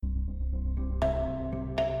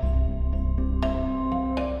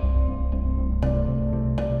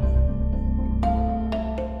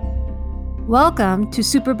Welcome to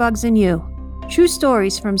Superbugs and You, true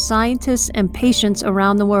stories from scientists and patients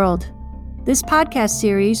around the world. This podcast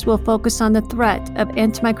series will focus on the threat of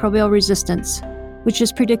antimicrobial resistance, which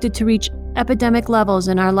is predicted to reach epidemic levels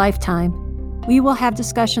in our lifetime. We will have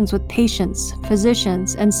discussions with patients,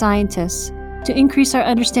 physicians, and scientists to increase our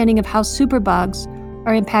understanding of how superbugs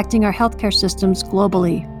are impacting our healthcare systems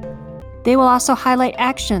globally. They will also highlight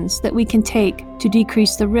actions that we can take to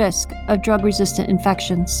decrease the risk of drug-resistant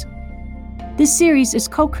infections. This series is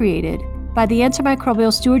co-created by the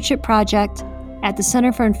Antimicrobial Stewardship Project at the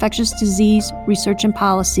Center for Infectious Disease Research and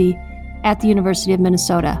Policy at the University of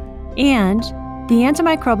Minnesota and the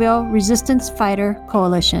Antimicrobial Resistance Fighter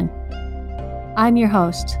Coalition. I'm your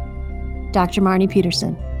host, Dr. Marnie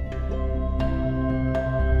Peterson.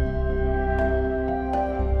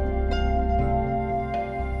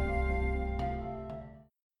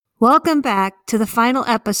 Welcome back to the final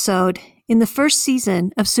episode in the first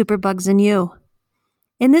season of Superbugs and You.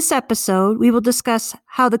 In this episode, we will discuss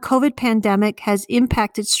how the COVID pandemic has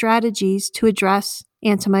impacted strategies to address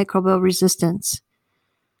antimicrobial resistance.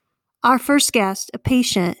 Our first guest, a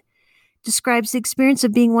patient, describes the experience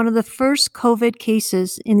of being one of the first COVID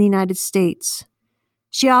cases in the United States.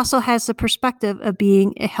 She also has the perspective of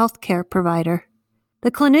being a healthcare provider.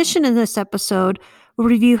 The clinician in this episode will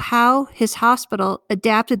review how his hospital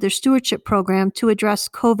adapted their stewardship program to address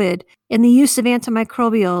COVID and the use of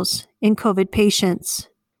antimicrobials in COVID patients.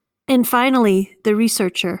 And finally, the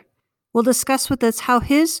researcher will discuss with us how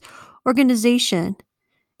his organization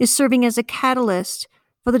is serving as a catalyst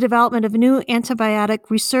for the development of new antibiotic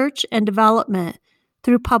research and development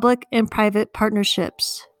through public and private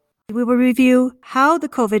partnerships. We will review how the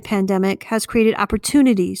COVID pandemic has created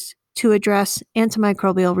opportunities to address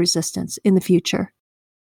antimicrobial resistance in the future.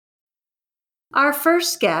 Our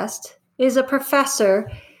first guest is a professor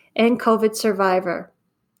and COVID survivor.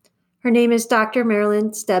 Her name is Dr.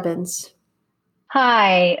 Marilyn Stebbins.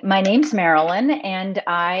 Hi, my name's Marilyn, and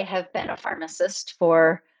I have been a pharmacist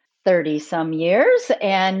for 30-some years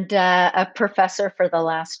and a professor for the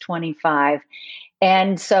last 25.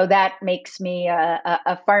 And so that makes me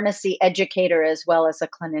a pharmacy educator as well as a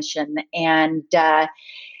clinician, and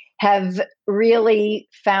have really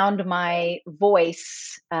found my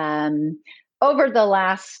voice over the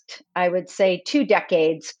last, I would say, 2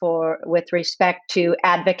 decades with respect to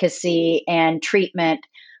advocacy and treatment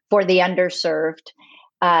for the underserved,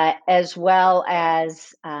 as well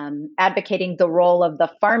as advocating the role of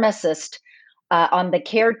the pharmacist on the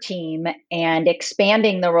care team and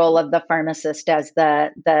expanding the role of the pharmacist as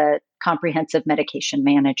the comprehensive medication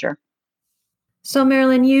manager. So,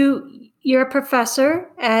 Marilyn, you're a professor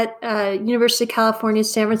at University of California,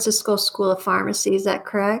 San Francisco School of Pharmacy. Is that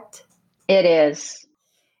correct? It is.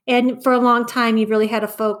 And for a long time, you've really had a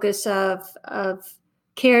focus of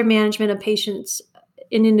care and management of patients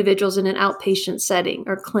and individuals in an outpatient setting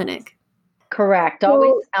or clinic. Correct.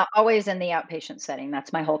 Always in the outpatient setting.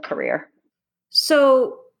 That's my whole career.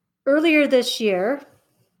 So earlier this year,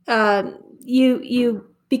 you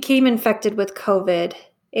became infected with COVID.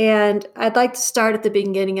 And I'd like to start at the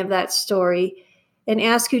beginning of that story and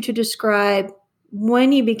ask you to describe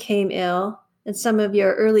when you became ill and some of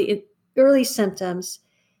your early symptoms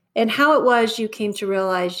and how it was you came to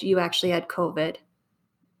realize you actually had COVID.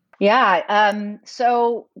 Yeah.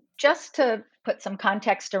 So just to put some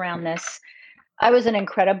context around this, I was an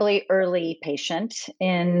incredibly early patient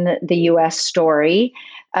in the U.S. story.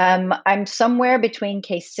 I'm somewhere between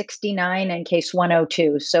case 69 and case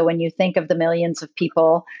 102. So when you think of the millions of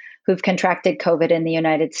people who've contracted COVID in the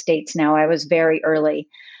United States now, I was very early.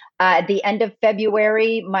 At the end of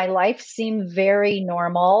February, my life seemed very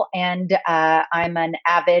normal, and I'm an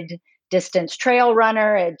avid distance trail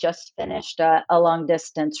runner. I had just finished a long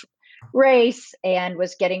distance race and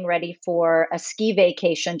was getting ready for a ski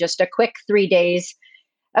vacation, just a quick 3 days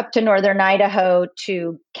up to northern Idaho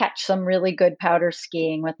to catch some really good powder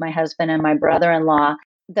skiing with my husband and my brother-in-law.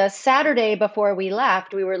 The Saturday before we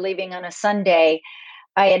left, we were leaving on a Sunday.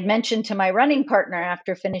 I had mentioned to my running partner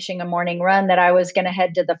after finishing a morning run that I was going to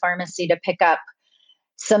head to the pharmacy to pick up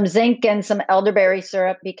some zinc and some elderberry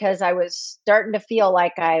syrup because I was starting to feel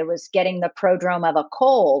like I was getting the prodrome of a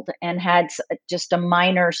cold and had just a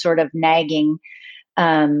minor sort of nagging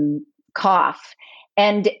cough.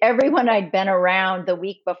 And everyone I'd been around the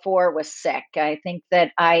week before was sick. I think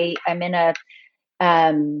that I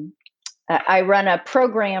run a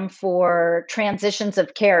program for transitions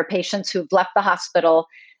of care, patients who've left the hospital.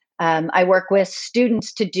 I work with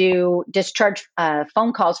students to do discharge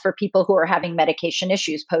phone calls for people who are having medication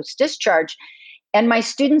issues post-discharge. And my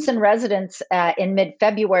students and residents in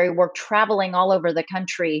mid-February were traveling all over the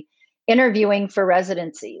country interviewing for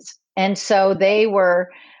residencies. And so they were,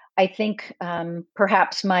 I think,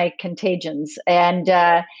 perhaps my contagions.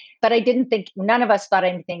 But I didn't think, none of us thought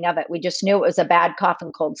anything of it. We just knew it was a bad cough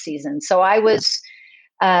and cold season. So I was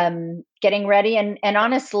getting ready and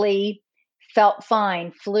honestly felt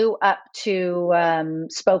fine. Flew up to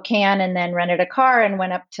Spokane and then rented a car and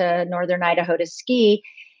went up to northern Idaho to ski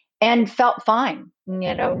and felt fine.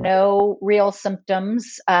 No real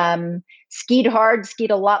symptoms. Skied hard,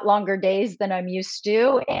 skied a lot longer days than I'm used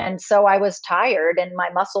to. And so I was tired and my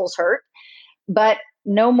muscles hurt, but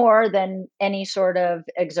no more than any sort of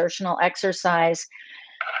exertional exercise.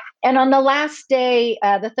 And on the last day,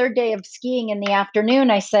 the third day of skiing in the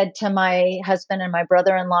afternoon, I said to my husband and my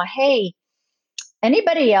brother in law, hey,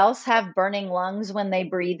 anybody else have burning lungs when they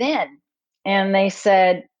breathe in? And they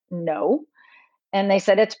said, no. And they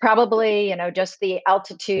said, it's probably, just the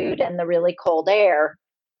altitude and the really cold air,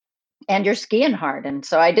 and you're skiing hard. And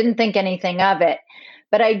so I didn't think anything of it.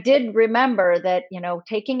 But I did remember that,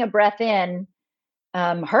 taking a breath in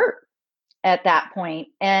hurt at that point.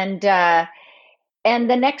 And the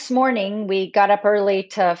next morning, we got up early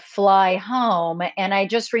to fly home. And I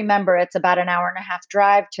just remember it's about an hour and a half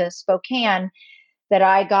drive to Spokane that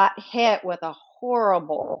I got hit with a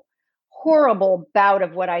horrible, horrible bout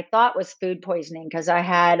of what I thought was food poisoning because I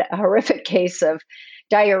had a horrific case of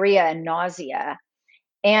diarrhea and nausea.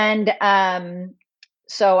 And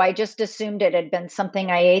so I just assumed it had been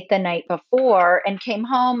something I ate the night before and came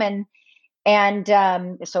home and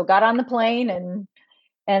so got on the plane and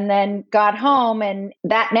then got home. And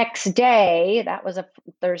that next day, that was a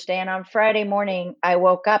Thursday, and on Friday morning, I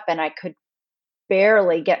woke up and I could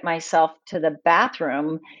barely get myself to the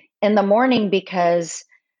bathroom in the morning because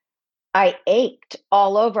I ached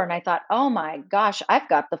all over. And I thought, oh my gosh, I've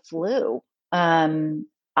got the flu.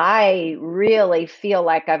 I really feel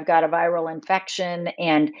like I've got a viral infection.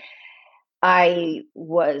 And I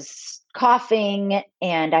was coughing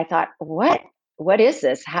and I thought, what is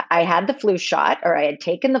this? I had the flu shot, or I had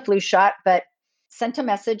taken the flu shot, but sent a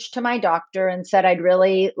message to my doctor and said, I'd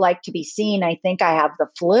really like to be seen. I think I have the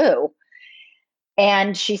flu.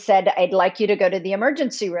 And she said, I'd like you to go to the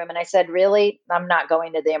emergency room. And I said, really? I'm not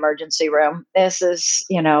going to the emergency room. This is,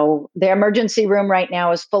 the emergency room right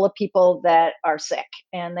now is full of people that are sick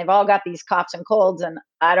and they've all got these coughs and colds. And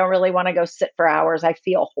I don't really want to go sit for hours. I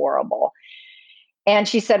feel horrible. And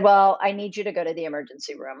she said, well, I need you to go to the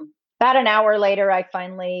emergency room. About an hour later, I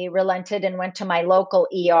finally relented and went to my local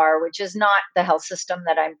ER, which is not the health system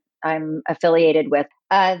that I'm affiliated with.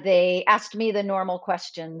 They asked me the normal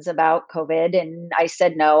questions about COVID, and I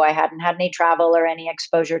said no, I hadn't had any travel or any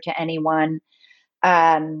exposure to anyone.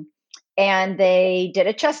 Um, and they did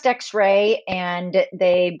a chest X-ray, and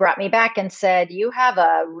they brought me back and said, "You have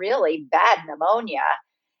a really bad pneumonia."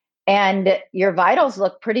 And your vitals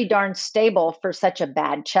look pretty darn stable for such a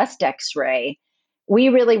bad chest X-ray. We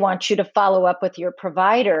really want you to follow up with your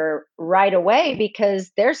provider right away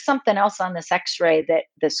because there's something else on this X-ray that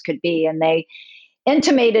this could be. And they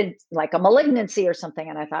intimated like a malignancy or something.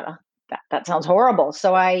 And I thought, oh, that sounds horrible.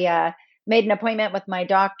 So I made an appointment with my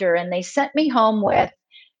doctor, and they sent me home with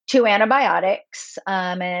 2 antibiotics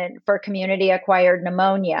and for community acquired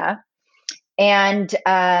pneumonia, and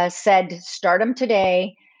said, start them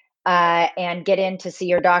today and get in to see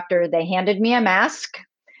your doctor. They handed me a mask.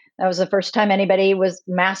 That was the first time anybody was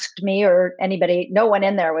masked me, or no one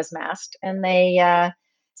in there was masked. And they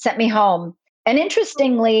sent me home. And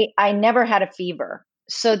interestingly, I never had a fever.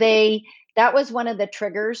 So that was one of the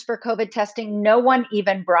triggers for COVID testing. No one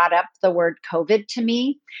even brought up the word COVID to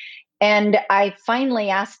me. And I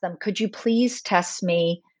finally asked them, could you please test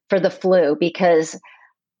me for the flu? Because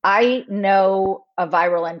I know a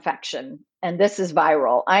viral infection, and this is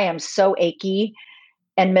viral. I am so achy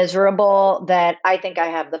and miserable that I think I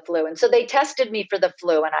have the flu. And so they tested me for the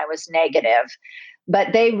flu, and I was negative, but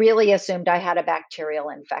they really assumed I had a bacterial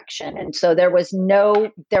infection. And so there was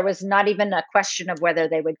not even a question of whether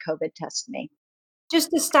they would COVID test me. Just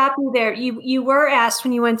to stop you there, you were asked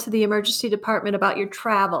when you went to the emergency department about your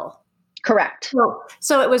travel. Correct.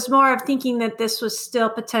 So it was more of thinking that this was still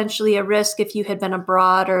potentially a risk if you had been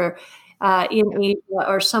abroad or in Asia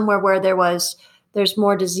or somewhere where there's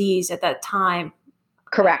more disease at that time.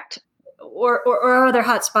 Correct. Or other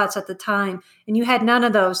hotspots at the time. And you had none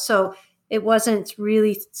of those. So it wasn't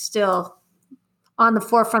really still on the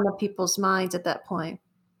forefront of people's minds at that point.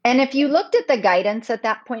 And if you looked at the guidance at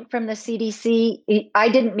that point from the CDC, I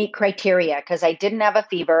didn't meet criteria because I didn't have a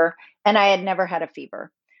fever and I had never had a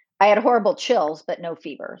fever. I had horrible chills, but no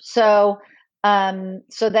fever. So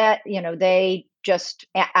that, they just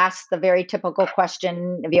asked the very typical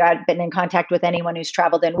question. Have you had been in contact with anyone who's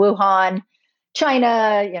traveled in Wuhan?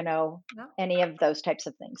 China, No. any of those types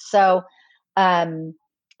of things. So, um,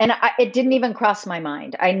 and it didn't even cross my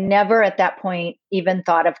mind. I never at that point even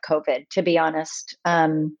thought of COVID, to be honest.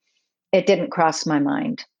 It didn't cross my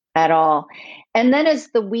mind at all. And then as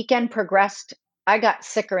the weekend progressed, I got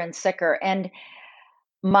sicker and sicker. And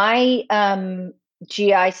my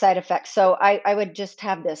GI side effects. So I would just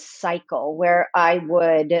have this cycle where I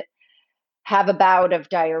would have a bout of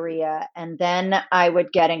diarrhea, and then I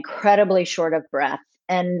would get incredibly short of breath,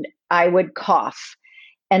 and I would cough,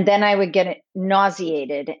 and then I would get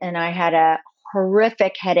nauseated, and I had a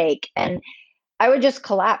horrific headache, and I would just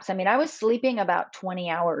collapse. I mean, I was sleeping about 20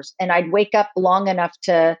 hours, and I'd wake up long enough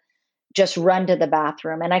to just run to the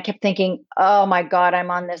bathroom. And I kept thinking, oh my God, I'm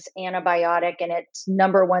on this antibiotic, and its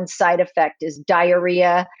number one side effect is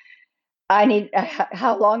diarrhea. I need,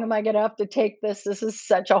 how long am I going to have to take this? This is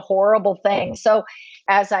such a horrible thing. So,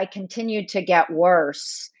 as I continued to get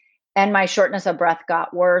worse, and my shortness of breath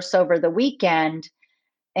got worse over the weekend,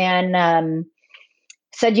 and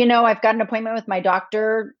said, I've got an appointment with my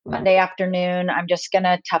doctor Monday afternoon. I'm just going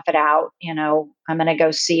to tough it out. I'm going to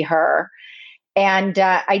go see her. And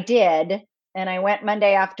I did. And I went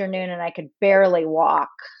Monday afternoon and I could barely walk.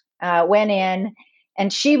 Went in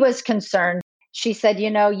and she was concerned. She said,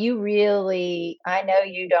 you really, I know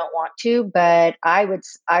you don't want to, but I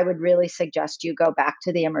would really suggest you go back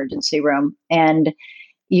to the emergency room, and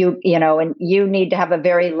and you need to have a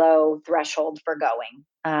very low threshold for going.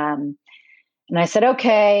 And I said,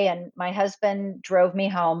 okay. And my husband drove me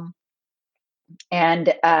home,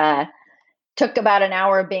 and took about an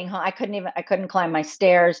hour of being home. I couldn't climb my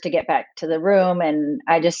stairs to get back to the room. And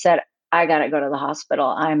I just said, I got to go to the hospital.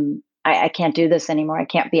 I can't do this anymore. I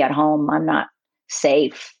can't be at home. I'm not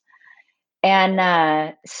safe.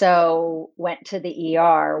 And so went to the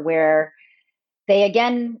ER, where they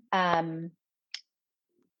again,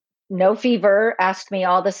 no fever, asked me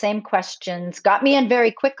all the same questions, got me in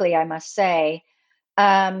very quickly, I must say.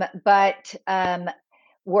 But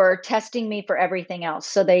were testing me for everything else.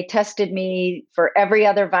 So they tested me for every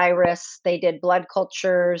other virus. They did blood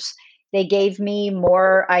cultures. They gave me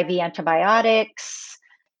more IV antibiotics,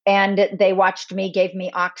 and they watched me, gave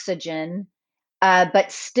me oxygen,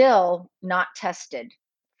 but still not tested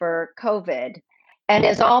for COVID. And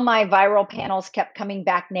as all my viral panels kept coming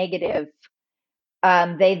back negative,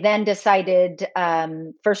 they then decided,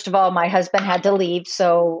 first of all, my husband had to leave.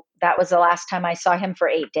 So that was the last time I saw him for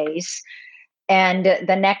 8 days. And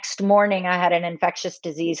the next morning, I had an infectious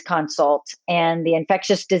disease consult, and the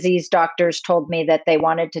infectious disease doctors told me that they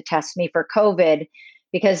wanted to test me for COVID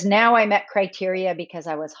because now I met criteria because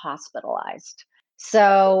I was hospitalized.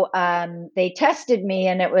 So they tested me,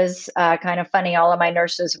 and it was kind of funny. All of my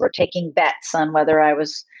nurses were taking bets on whether I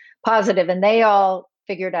was positive, and they all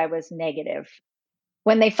figured I was negative.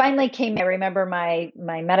 When they finally came, I remember my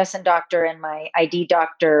medicine doctor and my ID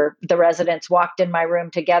doctor, the residents walked in my room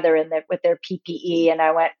together with their PPE, and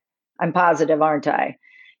I went, I'm positive, aren't I?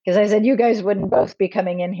 Because I said, you guys wouldn't both be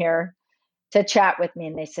coming in here to chat with me.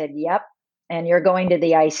 And they said, yep. And you're going to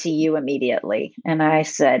the ICU immediately. And I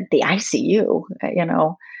said, the ICU,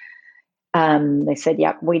 they said,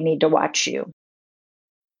 yep, we need to watch you.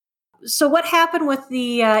 So what happened with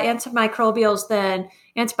the antimicrobials then,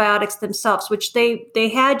 antibiotics themselves, which they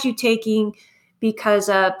had you taking because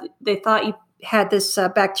they thought you had this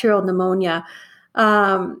bacterial pneumonia,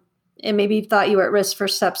 and maybe thought you were at risk for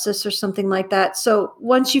sepsis or something like that. So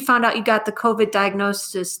once you found out you got the COVID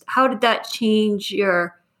diagnosis, how did that change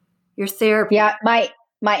your therapy? Yeah, my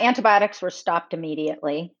antibiotics were stopped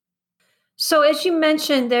immediately. So as you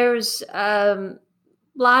mentioned, there's a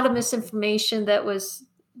lot of misinformation that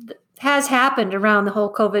has happened around the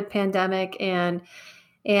whole COVID pandemic, and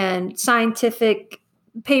scientific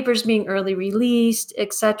papers being early released,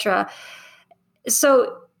 etc.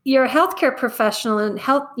 So you're a healthcare professional and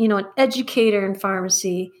an educator in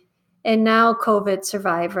pharmacy, and now COVID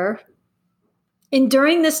survivor. And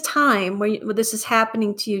during this time when this is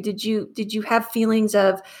happening to you, did you have feelings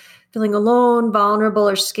of feeling alone, vulnerable,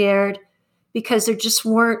 or scared because there just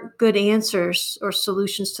weren't good answers or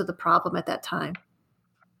solutions to the problem at that time?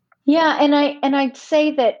 Yeah, and I'd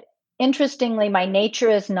say that, interestingly, my nature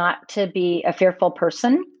is not to be a fearful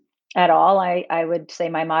person at all. I would say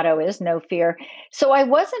my motto is no fear. So I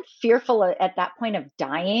wasn't fearful at that point of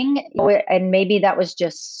dying, and maybe that was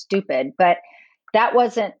just stupid, but that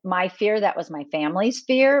wasn't my fear, that was my family's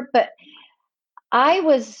fear. But I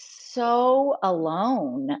was so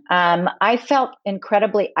alone. I felt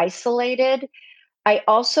incredibly isolated. I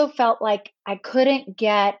also felt like I couldn't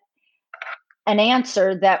get an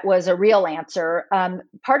answer that was a real answer.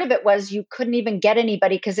 Part of it was you couldn't even get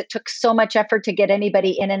anybody because it took so much effort to get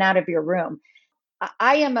anybody in and out of your room.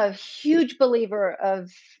 I am a huge believer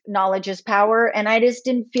of knowledge is power, and I just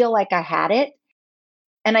didn't feel like I had it.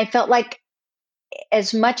 And I felt like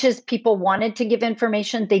as much as people wanted to give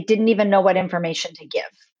information, they didn't even know what information to give.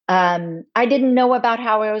 I didn't know about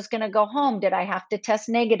how I was going to go home. Did I have to test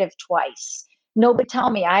negative twice? Nobody tell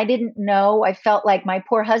me. I didn't know. I felt like my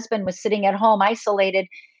poor husband was sitting at home isolated.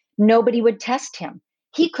 Nobody would test him.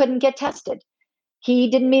 He couldn't get tested. He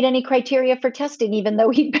didn't meet any criteria for testing, even though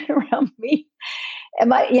he'd been around me.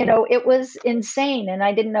 It was insane. And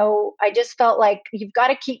I didn't know. I just felt like you've got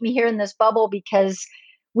to keep me here in this bubble because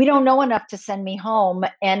we don't know enough to send me home.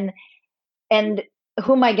 And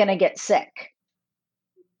who am I going to get sick?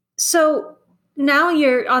 So now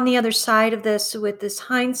you're on the other side of this with this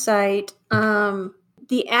hindsight.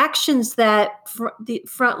 The actions that the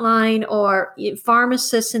frontline or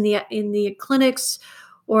pharmacists in the clinics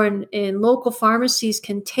or in local pharmacies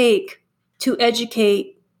can take to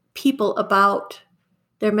educate people about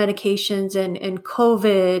their medications and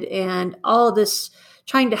COVID and all of this,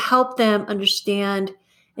 trying to help them understand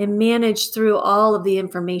and manage through all of the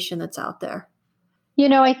information that's out there.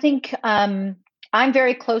 I think I'm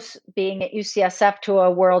very close being at UCSF to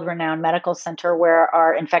a world-renowned medical center where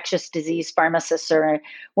our infectious disease pharmacists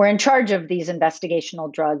were in charge of these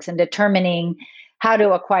investigational drugs and determining how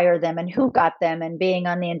to acquire them and who got them and being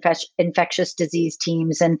on the infectious disease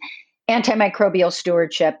teams and antimicrobial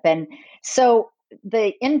stewardship. And so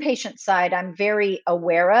the inpatient side, I'm very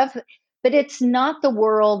aware of, but it's not the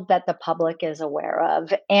world that the public is aware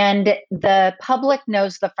of. And the public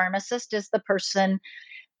knows the pharmacist is the person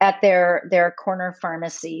at their corner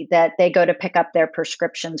pharmacy that they go to pick up their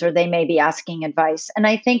prescriptions, or they may be asking advice. And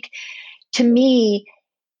I think, to me,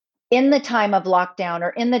 in the time of lockdown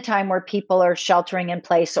or in the time where people are sheltering in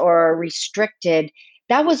place or restricted,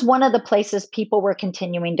 that was one of the places people were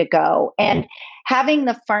continuing to go. And having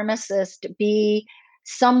the pharmacist be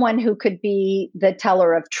someone who could be the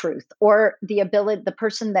teller of truth, or the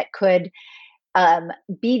person that could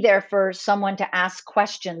be there for someone to ask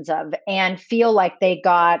questions of and feel like they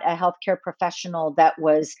got a healthcare professional that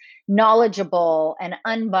was knowledgeable and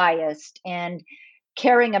unbiased and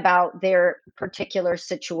caring about their particular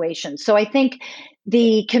situation. So I think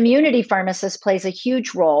the community pharmacist plays a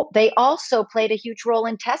huge role. They also played a huge role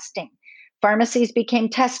in testing. Pharmacies became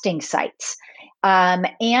testing sites.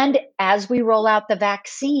 And as we roll out the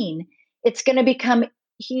vaccine, it's going to become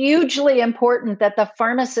hugely important that the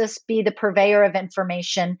pharmacist be the purveyor of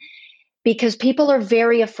information, because people are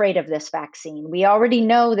very afraid of this vaccine. We already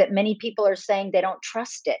know that many people are saying they don't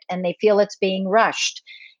trust it and they feel it's being rushed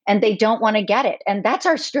and they don't want to get it. And that's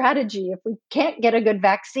our strategy. If we can't get a good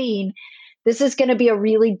vaccine, this is going to be a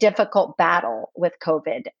really difficult battle with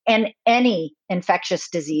COVID and any infectious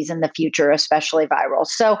disease in the future, especially viral.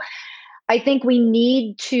 So I think we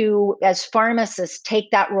need to, as pharmacists,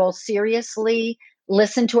 take that role seriously,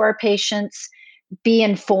 listen to our patients, be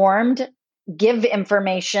informed, give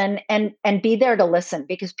information, and be there to listen,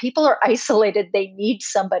 because people are isolated. They need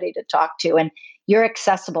somebody to talk to, and you're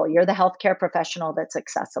accessible. You're the healthcare professional that's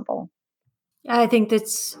accessible. I think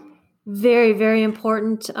that's very, very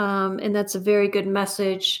important, and that's a very good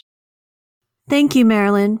message. Thank you,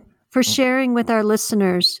 Marilyn, for sharing with our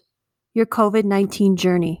listeners your COVID-19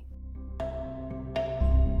 journey.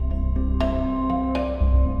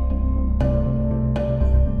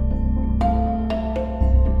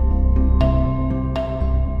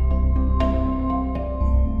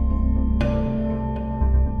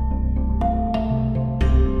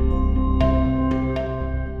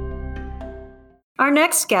 Our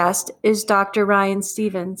next guest is Dr. Ryan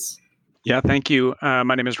Stevens. Yeah, thank you.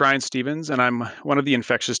 My name is Ryan Stevens, and I'm one of the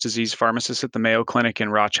infectious disease pharmacists at the Mayo Clinic in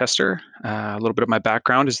Rochester. A little bit of my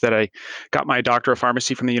background is that I got my doctor of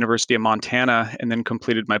pharmacy from the University of Montana and then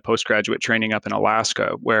completed my postgraduate training up in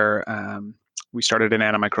Alaska, where we started an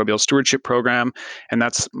antimicrobial stewardship program. And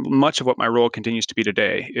that's much of what my role continues to be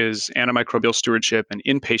today, is antimicrobial stewardship and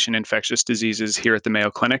inpatient infectious diseases here at the Mayo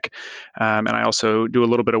Clinic. And I also do a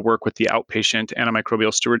little bit of work with the outpatient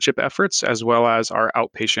antimicrobial stewardship efforts, as well as our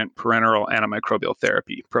outpatient parenteral antimicrobial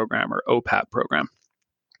therapy program, or OPAT program.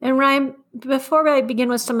 And Ryan, before I begin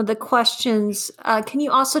with some of the questions, can you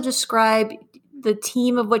also describe the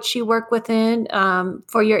team of which you work within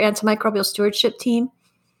for your antimicrobial stewardship team?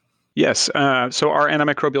 Yes. So our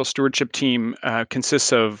antimicrobial stewardship team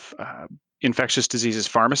consists of infectious diseases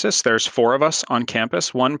pharmacists. There's 4 of us on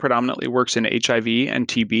campus. One predominantly works in HIV and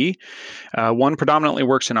TB. One predominantly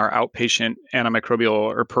works in our outpatient antimicrobial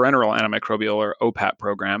or parenteral antimicrobial, or OPAT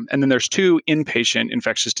program. And then there's 2 inpatient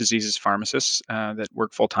infectious diseases pharmacists that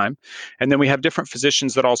work full time. And then we have different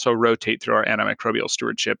physicians that also rotate through our antimicrobial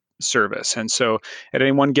stewardship service. And so at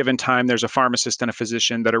any one given time, there's a pharmacist and a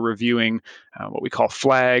physician that are reviewing what we call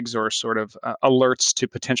flags or sort of alerts to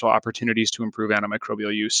potential opportunities to improve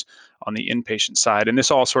antimicrobial use on the inpatient side. And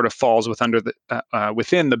this all sort of falls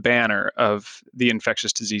within the banner of the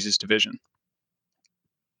infectious diseases division.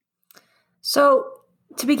 So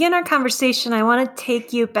to begin our conversation, I want to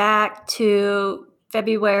take you back to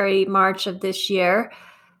February, March of this year,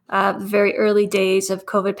 the very early days of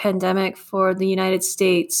COVID pandemic for the United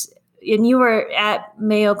States. And you were at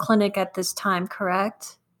Mayo Clinic at this time,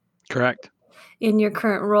 correct? Correct. In your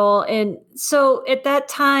current role. And so at that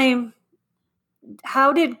time,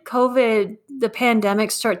 how did COVID, the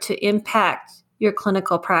pandemic, start to impact your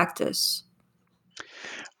clinical practice?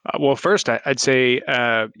 Well, first, I'd say,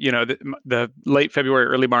 the late February,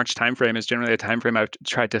 early March timeframe is generally a timeframe I've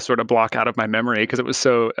tried to sort of block out of my memory because it was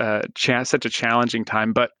so such a challenging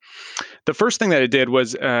time. But the first thing that I did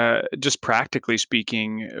was, just practically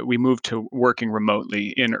speaking, we moved to working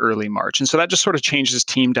remotely in early March. And so that just sort of changes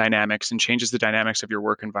team dynamics and changes the dynamics of your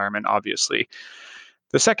work environment, obviously.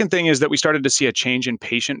 The second thing is that we started to see a change in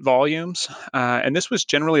patient volumes. And this was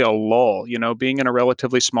generally a lull. Being in a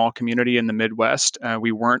relatively small community in the Midwest,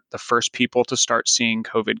 we weren't the first people to start seeing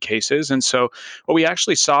COVID cases. And so what we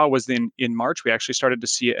actually saw was in March, we actually started to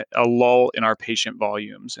see a lull in our patient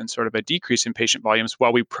volumes and sort of a decrease in patient volumes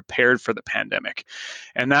while we prepared for the pandemic.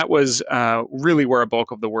 And that was really where a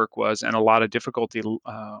bulk of the work was. And a lot of difficulty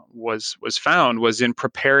was found was in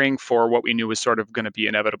preparing for what we knew was sort of going to be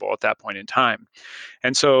inevitable at that point in time.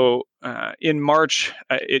 And so in March,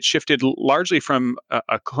 it shifted largely from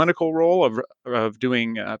a clinical role of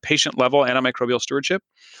doing patient level antimicrobial stewardship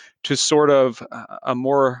to sort of a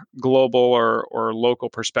more global or local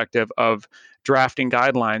perspective of drafting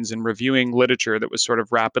guidelines and reviewing literature that was sort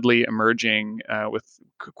of rapidly emerging with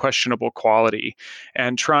questionable quality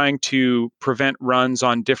and trying to prevent runs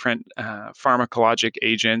on different pharmacologic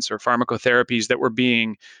agents or pharmacotherapies that were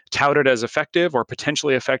being touted as effective or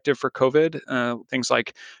potentially effective for COVID, things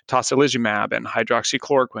like tocilizumab and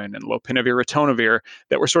hydroxychloroquine and lopinavir ritonavir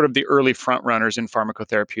that were sort of the early front runners in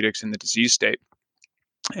pharmacotherapeutics in the disease state.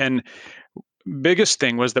 And biggest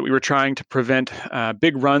thing was that we were trying to prevent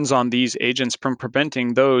big runs on these agents from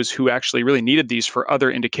preventing those who actually really needed these for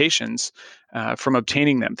other indications from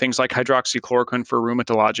obtaining them. Things like hydroxychloroquine for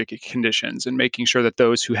rheumatologic conditions, and making sure that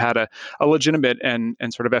those who had a legitimate and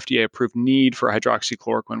sort of FDA-approved need for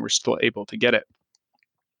hydroxychloroquine were still able to get it.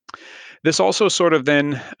 This also sort of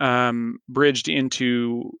then bridged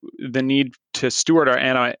into the need to steward our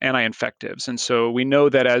anti-infectives. And so we know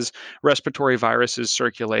that as respiratory viruses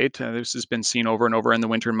circulate, this has been seen over and over in the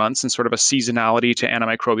winter months, and sort of a seasonality to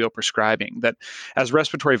antimicrobial prescribing, that as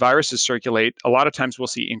respiratory viruses circulate, a lot of times we'll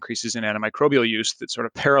see increases in antimicrobial use that sort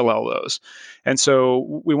of parallel those. And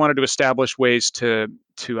so we wanted to establish ways to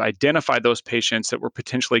identify those patients that were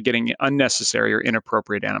potentially getting unnecessary or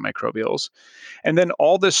inappropriate antimicrobials. And then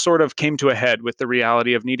all this sort of came to a head with the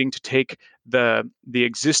reality of needing to take the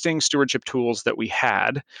existing stewardship tools that we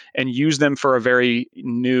had and use them for a very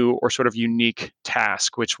new or sort of unique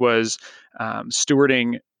task, which was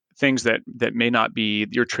stewarding things that may not be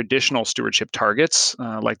your traditional stewardship targets,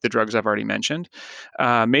 like the drugs I've already mentioned,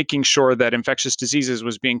 making sure that infectious diseases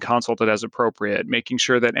was being consulted as appropriate, making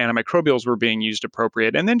sure that antimicrobials were being used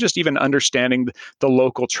appropriate, and then just even understanding the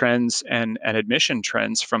local trends and admission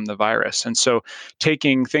trends from the virus. And so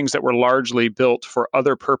taking things that were largely built for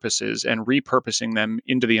other purposes and repurposing them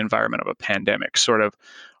into the environment of a pandemic, sort of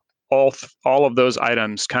all of those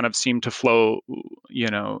items kind of seem to flow,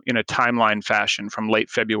 in a timeline fashion from late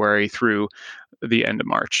February through the end of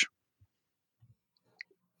March.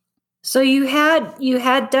 So you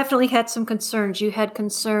had definitely had some concerns. You had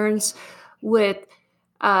concerns with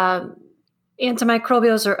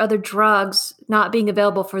antimicrobials or other drugs not being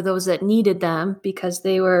available for those that needed them because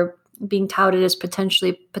they were being touted as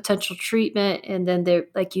potential treatment, and then they,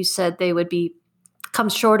 like you said, they would become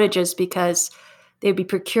shortages because they'd be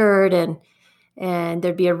procured and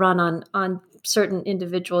there'd be a run on certain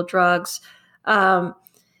individual drugs.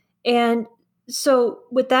 And so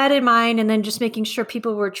with that in mind, and then just making sure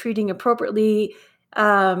people were treating appropriately,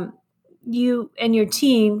 you and your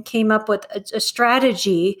team came up with a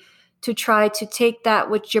strategy to try to take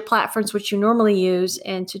that, which your platforms, which you normally use,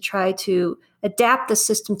 and to try to adapt the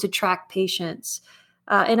system to track patients.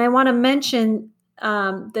 And I want to mention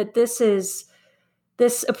that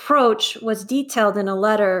this approach was detailed in a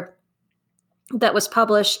letter that was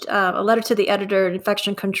published, a letter to the editor in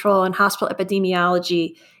Infection Control and Hospital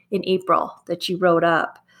Epidemiology in April that you wrote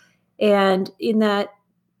up. And in that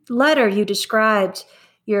letter, you described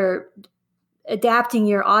your adapting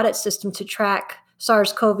your audit system to track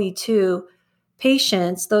SARS-CoV-2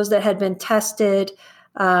 patients, those that had been tested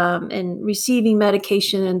and receiving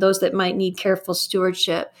medication, and those that might need careful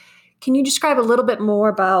stewardship. Can you describe a little bit more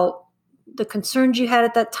about the concerns you had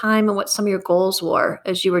at that time and what some of your goals were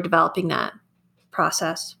as you were developing that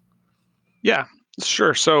process? Yeah,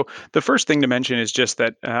 sure. So the first thing to mention is just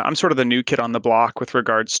that I'm sort of the new kid on the block with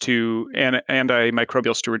regards to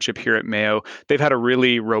antimicrobial stewardship here at Mayo. They've had a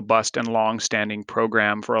really robust and long-standing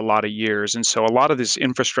program for a lot of years, and so a lot of this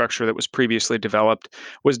infrastructure that was previously developed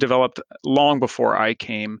was developed long before I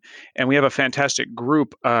came. And we have a fantastic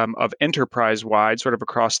group of enterprise-wide, sort of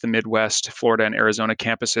across the Midwest, Florida, and Arizona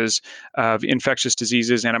campuses of infectious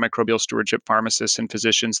diseases, antimicrobial stewardship pharmacists, and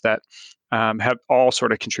physicians that have all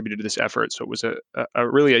sort of contributed to this effort. So it was a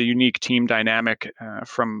really a unique team dynamic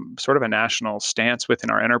from sort of a national stance within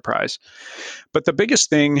our enterprise. But the biggest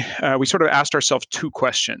thing, we sort of asked ourselves two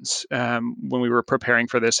questions when we were preparing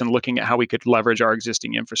for this and looking at how we could leverage our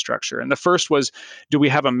existing infrastructure. And the first was, do we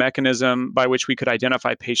have a mechanism by which we could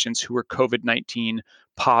identify patients who were COVID-19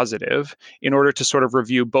 positive in order to sort of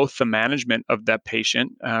review both the management of that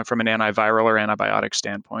patient from an antiviral or antibiotic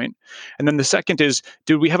standpoint? And then the second is,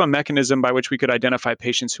 do we have a mechanism by which we could identify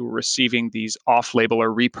patients who were receiving these off-label or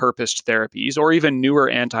repurposed therapies, or even newer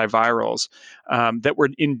antivirals that were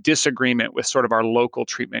in disagreement with sort of our local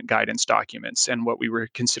treatment guidance documents and what we were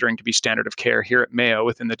considering to be standard of care here at Mayo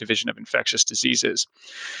within the Division of Infectious Diseases?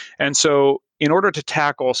 And so in order to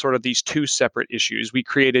tackle sort of these two separate issues, we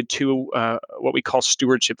created two what we call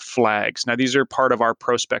stewardship flags. Now, these are part of our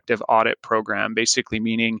prospective audit program, basically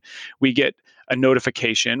meaning we get a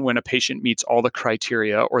notification when a patient meets all the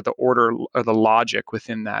criteria or the order or the logic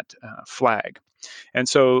within that flag. And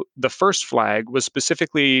so the first flag was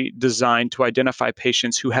specifically designed to identify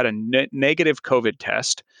patients who had a negative COVID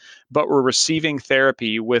test, but were receiving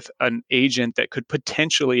therapy with an agent that could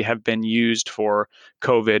potentially have been used for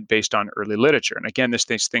COVID based on early literature. And again, this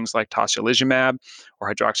is things like tocilizumab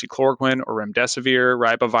or hydroxychloroquine or remdesivir,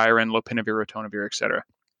 ribavirin, lopinavir, ritonavir, et cetera.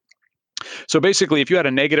 So basically, if you had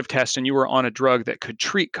a negative test and you were on a drug that could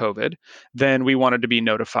treat COVID, then we wanted to be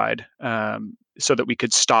notified so that we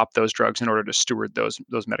could stop those drugs in order to steward those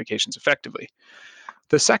medications effectively.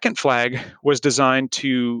 The second flag was designed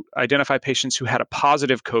to identify patients who had a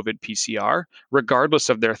positive COVID PCR, regardless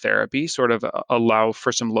of their therapy, sort of allow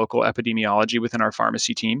for some local epidemiology within our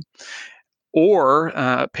pharmacy team.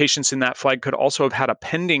 Or patients in that flag could also have had a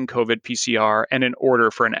pending COVID PCR and an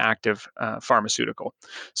order for an active pharmaceutical.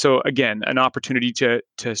 So again, an opportunity to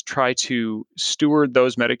try to steward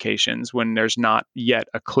those medications when there's not yet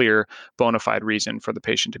a clear bona fide reason for the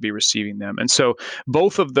patient to be receiving them. And so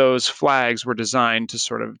both of those flags were designed to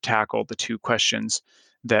sort of tackle the two questions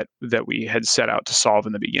that we had set out to solve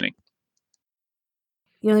in the beginning.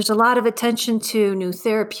 There's a lot of attention to new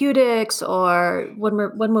therapeutics or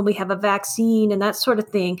when we have a vaccine and that sort of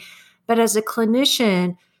thing. But as a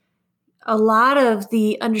clinician, a lot of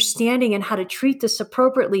the understanding and how to treat this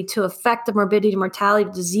appropriately to affect the morbidity and mortality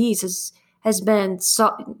of disease has been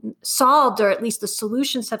solved, or at least the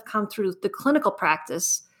solutions have come through the clinical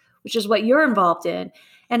practice, which is what you're involved in.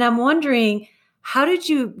 And I'm wondering, how did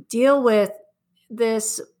you deal with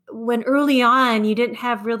this when early on you didn't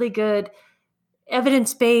have really good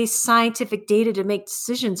evidence-based scientific data to make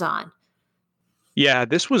decisions on? Yeah,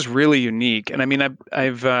 this was really unique. And I mean,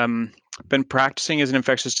 I've been practicing as an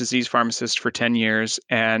infectious disease pharmacist for 10 years.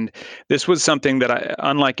 And this was something that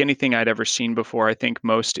unlike anything I'd ever seen before, I think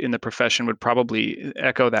most in the profession would probably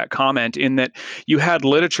echo that comment, in that you had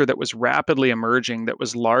literature that was rapidly emerging that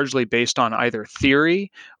was largely based on either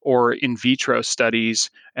theory or in vitro studies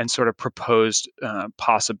and sort of proposed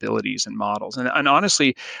possibilities and models. And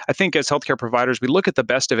honestly, I think as healthcare providers, we look at the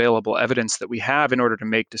best available evidence that we have in order to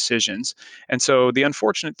make decisions. And so the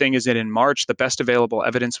unfortunate thing is that in March, the best available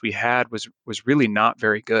evidence we had was really not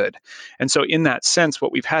very good. And so in that sense,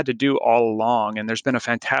 what we've had to do all along, and there's been a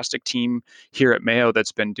fantastic team here at Mayo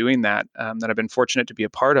that's been doing that, that I've been fortunate to be a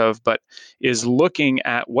part of, but is looking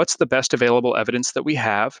at what's the best available evidence that we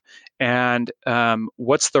have and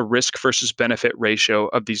what's the risk versus benefit ratio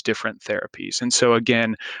of these different therapies. And so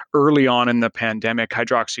again, early on in the pandemic,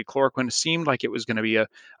 hydroxychloroquine seemed like it was going to be a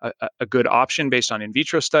good option based on in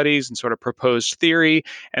vitro studies and sort of proposed theory.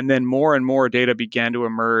 And then more and more data began to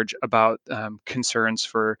emerge about concerns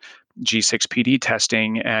for G6PD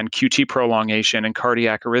testing and QT prolongation and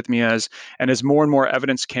cardiac arrhythmias. And as more and more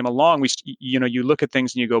evidence came along, you look at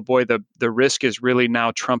things and you go, boy, the risk is really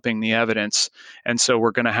now trumping the evidence. And so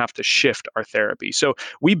we're going to have to shift our therapy. So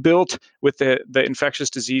we built with the infectious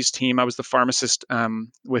disease team. I was the pharmacist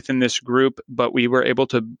within this group, but we were able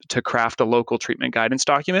to craft a local treatment guidance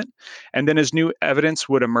document. And then as new evidence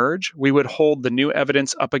would emerge, we would hold the new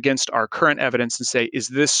evidence up against our current evidence and say, is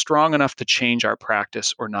this strong enough to change our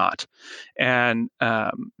practice or not? And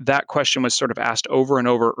that question was sort of asked over and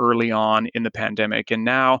over early on in the pandemic. And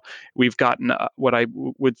now we've gotten what I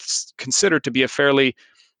would consider to be a fairly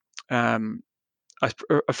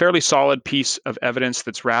solid piece of evidence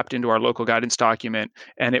that's wrapped into our local guidance document,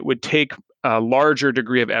 and it would take a larger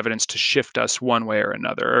degree of evidence to shift us one way or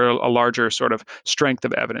another, or a larger sort of strength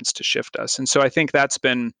of evidence to shift us. And so I think that's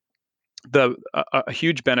been a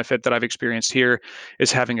huge benefit that I've experienced here,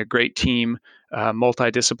 is having a great team,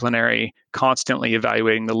 multidisciplinary, constantly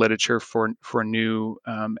evaluating the literature for new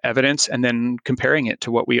evidence, and then comparing it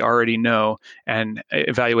to what we already know and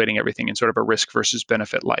evaluating everything in sort of a risk versus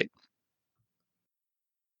benefit light.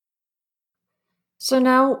 So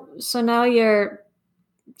now you're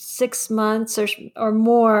 6 months or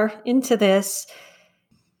more into this.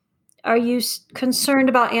 Are you concerned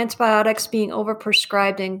about antibiotics being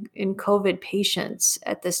overprescribed in COVID patients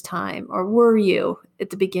at this time, or were you at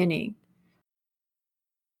the beginning?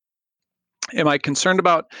 Am I concerned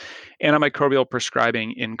about antimicrobial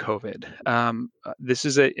prescribing in COVID? This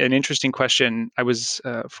is an interesting question. I was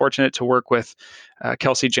fortunate to work with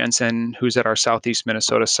Kelsey Jensen, who's at our Southeast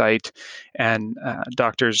Minnesota site, and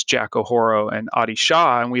doctors Jack O'Horo and Adi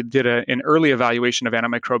Shah, and we did an early evaluation of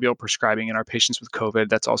antimicrobial prescribing in our patients with COVID.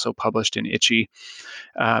 That's also published in ITCHE.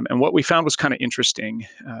 And what we found was kind of interesting.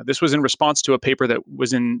 This was in response to a paper that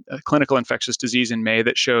was in Clinical Infectious Disease in May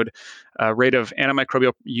that showed a rate of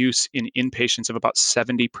antimicrobial use in inpatients of about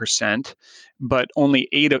 70%, but only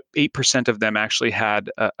 8% of them actually had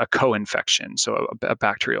a co-infection, so a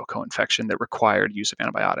bacterial co-infection that required use of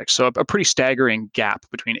antibiotics. So a pretty staggering gap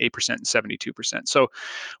between 8% and 72%. So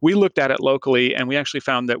we looked at it locally, and we actually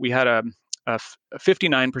found that we had a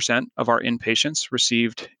 59% of our inpatients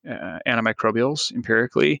received antimicrobials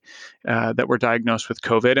empirically that were diagnosed with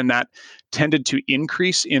COVID, and that tended to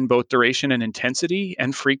increase in both duration and intensity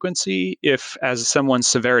and frequency as someone's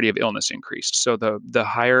severity of illness increased. So the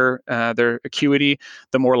higher their acuity,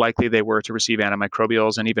 the more likely they were to receive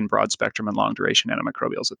antimicrobials, and even broad spectrum and long duration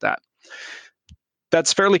antimicrobials at that.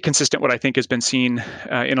 That's fairly consistent what I think has been seen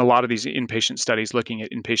in a lot of these inpatient studies looking at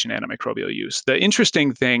inpatient antimicrobial use. The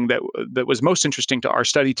interesting thing that was most interesting to our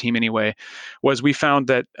study team anyway was we found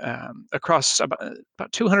that across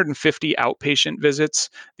about 250 outpatient visits,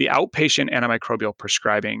 the outpatient antimicrobial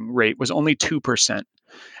prescribing rate was only 2%.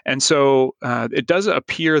 And so it does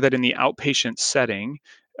appear that in the outpatient setting,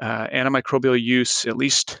 antimicrobial use, at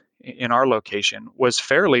least in our location, was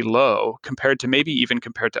fairly low compared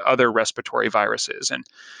to other respiratory viruses. And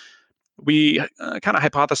we kind of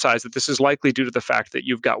hypothesize that this is likely due to the fact that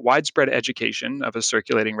you've got widespread education of a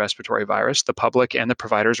circulating respiratory virus. The public and the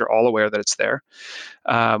providers are all aware that it's there.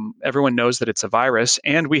 Everyone knows that it's a virus.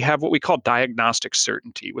 And we have what we call diagnostic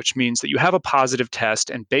certainty, which means that you have a positive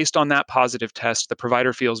test. And based on that positive test, the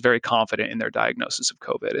provider feels very confident in their diagnosis of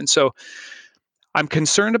COVID. And so I'm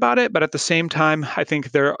concerned about it, but at the same time, I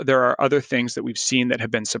think there are other things that we've seen that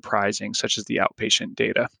have been surprising, such as the outpatient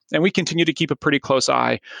data. And we continue to keep a pretty close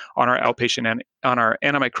eye on our outpatient and on our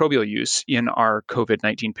antimicrobial use in our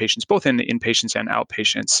COVID-19 patients, both in the inpatients and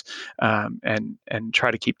outpatients, and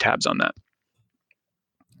try to keep tabs on that.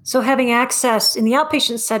 So having access in the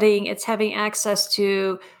outpatient setting, it's having access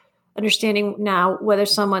to understanding now whether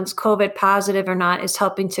someone's COVID positive or not is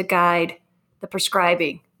helping to guide the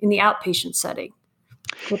prescribing in the outpatient setting.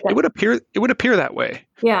 It would appear that way.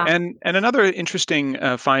 Yeah. And another interesting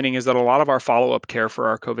finding is that a lot of our follow-up care for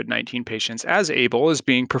our COVID-19 patients, as able, is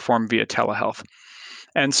being performed via telehealth.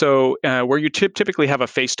 And so where you typically have a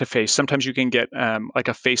face-to-face, sometimes you can get like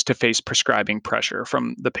a face-to-face prescribing pressure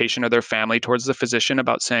from the patient or their family towards the physician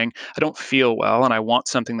about saying, I don't feel well and I want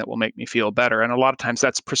something that will make me feel better. And a lot of times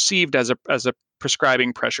that's perceived as a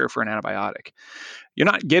prescribing pressure for an antibiotic. You're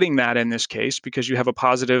not getting that in this case because you have a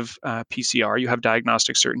positive PCR, you have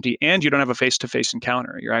diagnostic certainty, and you don't have a face-to-face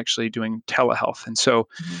encounter. You're actually doing telehealth. And so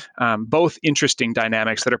both interesting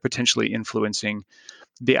dynamics that are potentially influencing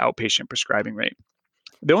the outpatient prescribing rate.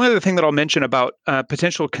 The only other thing that I'll mention about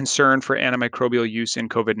potential concern for antimicrobial use in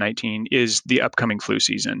COVID-19 is the upcoming flu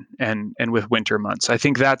season and with winter months. I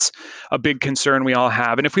think that's a big concern we all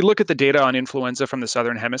have. And if we look at the data on influenza from the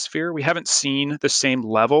Southern Hemisphere, we haven't seen the same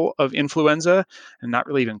level of influenza and not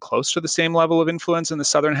really even close to the same level of influenza in the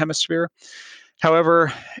Southern Hemisphere.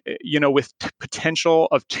 However, with potential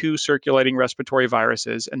of two circulating respiratory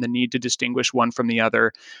viruses and the need to distinguish one from the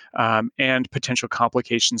other, and potential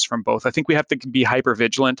complications from both, I think we have to be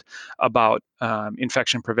hypervigilant about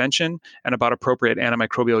infection prevention and about appropriate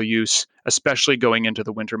antimicrobial use, especially going into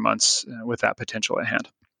the winter months with that potential at hand.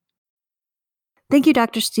 Thank you,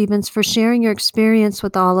 Dr. Stevens, for sharing your experience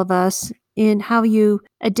with all of us in how you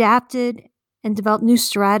adapted and developed new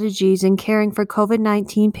strategies in caring for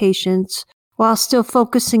COVID-19 patients while still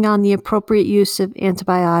focusing on the appropriate use of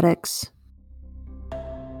antibiotics.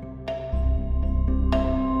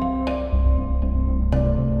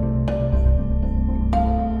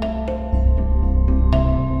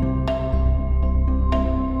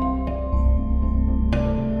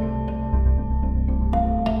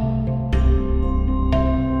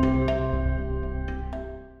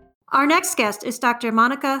 Our next guest is Dr.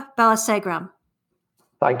 Monica Balasegram.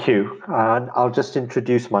 Thank you. I'll just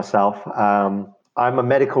introduce myself. I'm a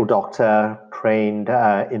medical doctor trained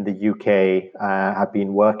in the UK. I've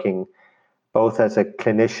been working both as a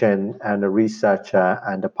clinician and a researcher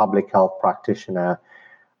and a public health practitioner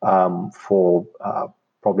for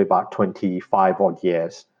probably about 25 odd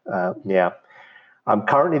years. I'm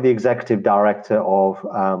currently the executive director of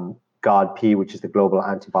GARD-P, which is the Global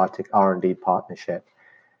Antibiotic R&D Partnership.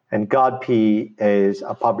 And GARD-P is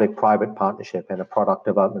a public-private partnership and a product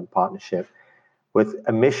development partnership with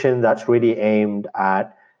a mission that's really aimed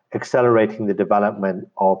at accelerating the development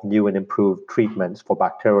of new and improved treatments for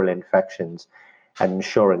bacterial infections and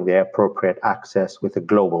ensuring their appropriate access with a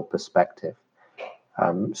global perspective.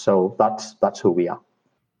 So that's who we are.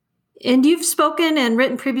 And you've spoken and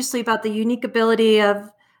written previously about the unique ability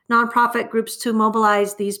of nonprofit groups to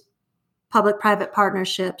mobilize these public-private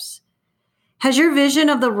partnerships. Has your vision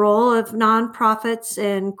of the role of nonprofits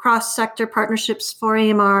and cross-sector partnerships for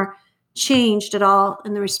AMR changed at all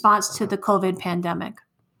in the response to the COVID pandemic?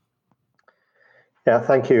 Yeah,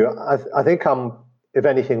 thank you. I think I'm, if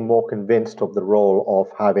anything, more convinced of the role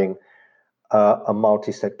of having a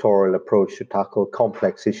multi-sectoral approach to tackle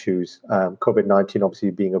complex issues, COVID-19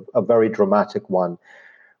 obviously being a very dramatic one.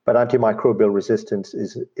 But antimicrobial resistance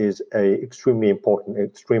is a extremely important,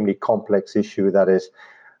 extremely complex issue that is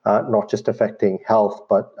not just affecting health,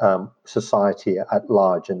 but society at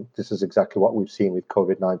large. And this is exactly what we've seen with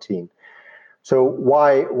COVID-19. So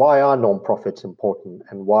why are nonprofits important,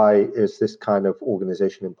 and why is this kind of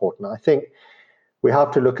organization important? I think we have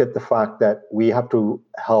to look at the fact that we have to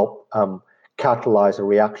help catalyze a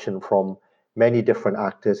reaction from many different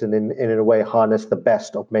actors, and in a way harness the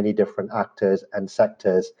best of many different actors and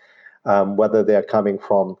sectors, whether they're coming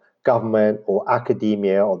from government or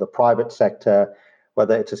academia or the private sector,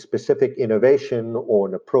 whether it's a specific innovation or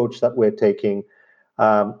an approach that we're taking.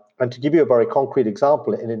 And to give you a very concrete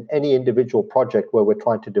example, in any individual project where we're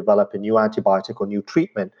trying to develop a new antibiotic or new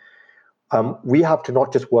treatment, we have to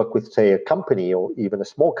not just work with, say, a company or even a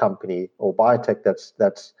small company or biotech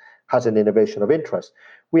that's has an innovation of interest.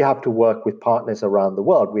 We have to work with partners around the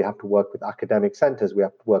world. We have to work with academic centers. We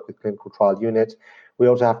have to work with clinical trial units. We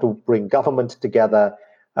also have to bring governments together,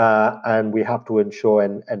 and we have to ensure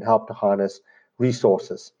and help to harness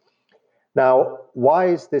resources. Now, why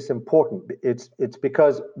is this important? It's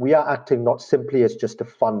because we are acting not simply as just a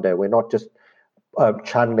funder. We're not just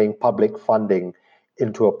channeling public funding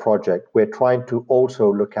into a project. We're trying to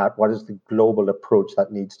also look at what is the global approach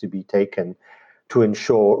that needs to be taken to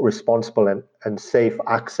ensure responsible and safe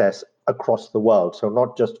access across the world. So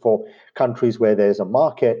not just for countries where there's a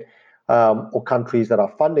market or countries that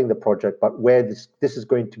are funding the project, but where this is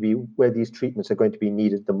going to be, where these treatments are going to be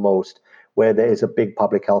needed the most, where there is a big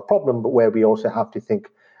public health problem, but where we also have to think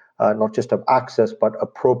not just of access, but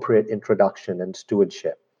appropriate introduction and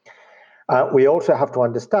stewardship. We also have to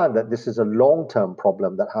understand that this is a long-term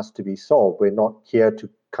problem that has to be solved. We're not here to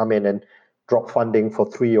come in and drop funding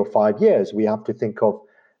for 3 or 5 years. We have to think of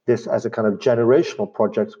this as a kind of generational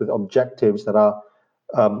projects with objectives that are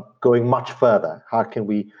going much further. How can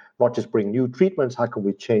we not just bring new treatments? How can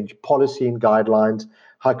we change policy and guidelines?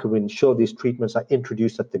 How can we ensure these treatments are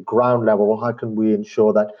introduced at the ground level? How can we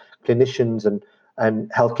ensure that clinicians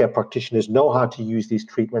and healthcare practitioners know how to use these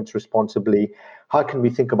treatments responsibly? How can we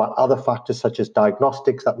think about other factors such as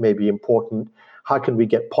diagnostics that may be important? How can we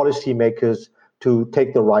get policymakers to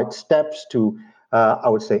take the right steps to, I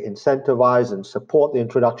would say, incentivize and support the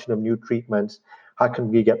introduction of new treatments? How can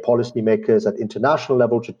we get policymakers at international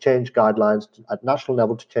level to change guidelines, at national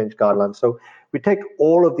level to change guidelines? So we take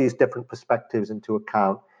all of these different perspectives into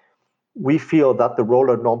account. We feel that the role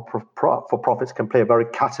of non-for-profits can play a very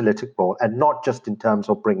catalytic role, and not just in terms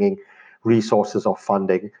of bringing resources or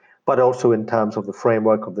funding, but also in terms of the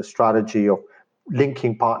framework of the strategy of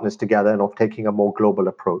linking partners together and of taking a more global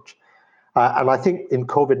approach. And I think in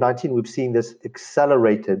COVID-19, we've seen this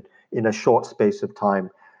accelerated in a short space of time.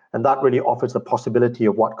 And that really offers the possibility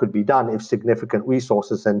of what could be done if significant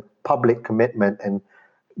resources and public commitment and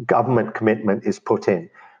government commitment is put in,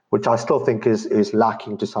 which I still think is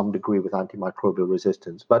lacking to some degree with antimicrobial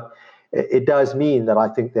resistance. But it does mean that I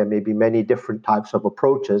think there may be many different types of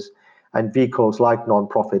approaches and vehicles like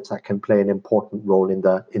nonprofits that can play an important role in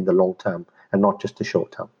the long term and not just the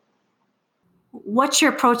short term. What's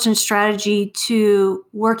your approach and strategy to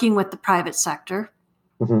working with the private sector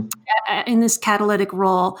in this catalytic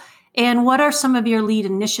role? And what are some of your lead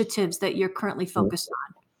initiatives that you're currently focused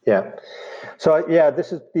on? Yeah. So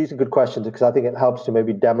these are good questions, because I think it helps to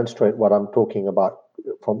maybe demonstrate what I'm talking about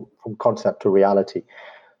from concept to reality.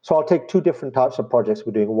 So I'll take two different types of projects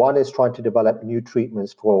we're doing. One is trying to develop new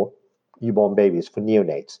treatments for newborn babies, for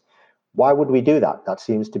neonates. Why would we do that? That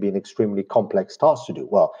seems to be an extremely complex task to do.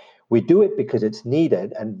 Well, we do it because it's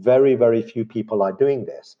needed, and very, very few people are doing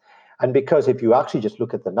this. And because if you actually just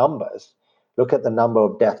look at the numbers, look at the number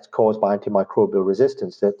of deaths caused by antimicrobial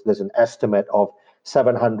resistance, there's an estimate of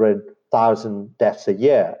 700,000 deaths a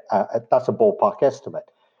year. That's a ballpark estimate.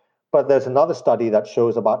 But there's another study that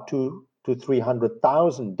shows about 200,000 to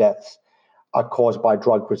 300,000 deaths are caused by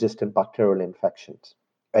drug-resistant bacterial infections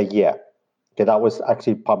a year. Okay, that was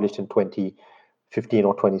actually published in 2015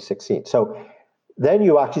 or 2016. So then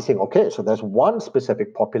you actually think, okay, so there's one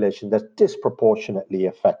specific population that's disproportionately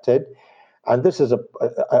affected, and these are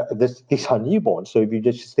newborns. So if you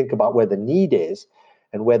just think about where the need is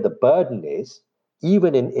and where the burden is,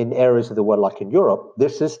 even in areas of the world like in Europe,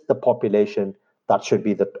 this is the population that should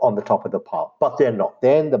be on the top of the pile. But they're not.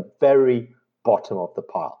 They're in the very bottom of the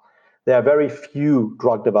pile. There are very few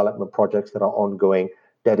drug development projects that are ongoing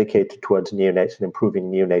dedicated towards neonates and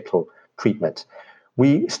improving neonatal treatment.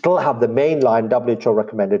 We still have the mainline WHO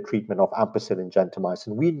recommended treatment of ampicillin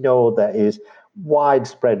gentamicin. We know there is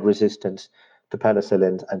widespread resistance to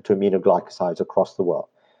penicillins and to aminoglycosides across the world.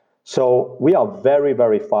 So we are very,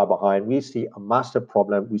 very far behind. We see a massive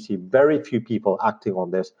problem. We see very few people acting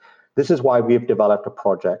on this. This is why we've developed a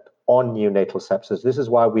project on neonatal sepsis. This is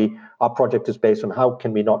why our project is based on how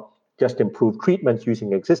can we not just improve treatments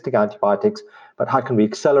using existing antibiotics, but how can we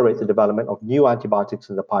accelerate the development of new antibiotics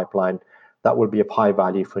in the pipeline that will be of high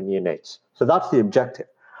value for neonates. So that's the objective.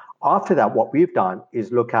 After that, what we've done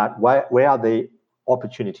is look at where are the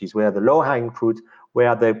opportunities, where are the low-hanging fruits, where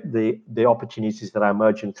are the opportunities that are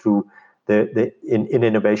emerging through in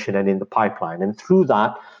innovation and in the pipeline. And through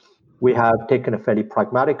that, we have taken a fairly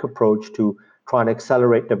pragmatic approach to try and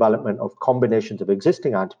accelerate development of combinations of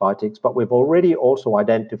existing antibiotics, but we've already also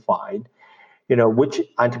identified, which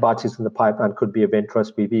antibiotics in the pipeline could be of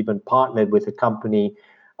interest. We've even partnered with a company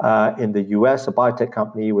in the US, a biotech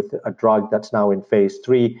company with a drug that's now in phase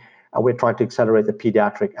 3, and we're trying to accelerate the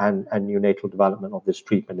pediatric and neonatal development of this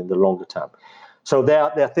treatment in the longer term. So there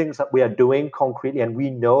are things that we are doing concretely, and we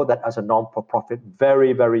know that as a non-for-profit,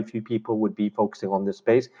 very, very few people would be focusing on this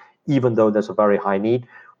space, even though there's a very high need.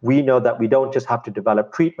 We know that we don't just have to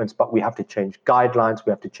develop treatments, but we have to change guidelines, we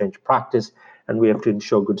have to change practice, and we have to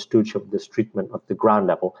ensure good stewardship of this treatment at the ground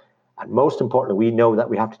level. And most importantly, we know that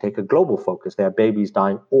we have to take a global focus. There are babies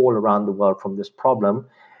dying all around the world from this problem,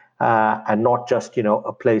 and not just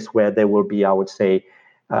a place where there will be, I would say,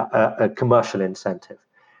 a commercial incentive.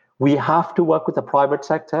 We have to work with the private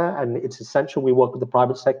sector, and it's essential we work with the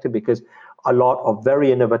private sector because a lot of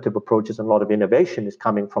very innovative approaches and a lot of innovation is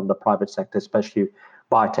coming from the private sector, especially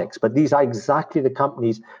biotechs. But these are exactly the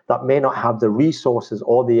companies that may not have the resources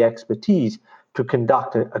or the expertise to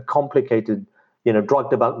conduct a complicated,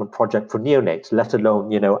 drug development project for neonates, let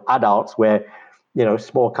alone, adults where,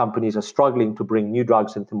 small companies are struggling to bring new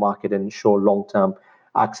drugs into the market and ensure long-term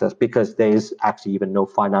access because there is actually even no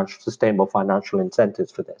sustainable financial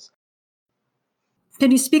incentives for this.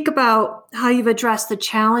 Can you speak about how you've addressed the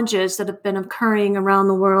challenges that have been occurring around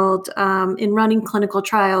the world in running clinical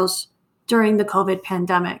trials during the COVID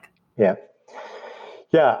pandemic? Yeah.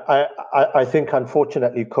 I think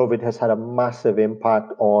unfortunately COVID has had a massive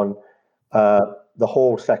impact on the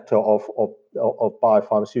whole sector of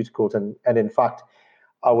biopharmaceuticals, and in fact,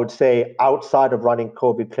 I would say outside of running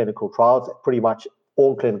COVID clinical trials, pretty much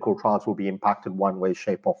all clinical trials will be impacted one way,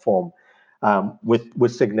 shape, or form,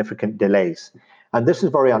 with significant delays. And this is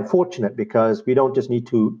very unfortunate because we don't just need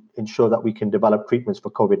to ensure that we can develop treatments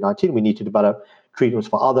for COVID-19, we need to develop treatments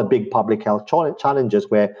for other big public health challenges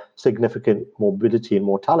where significant morbidity and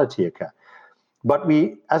mortality occur. But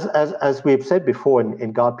as we've said before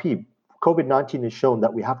in GARP, COVID-19 has shown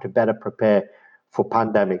that we have to better prepare for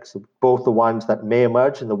pandemics, both the ones that may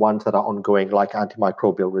emerge and the ones that are ongoing, like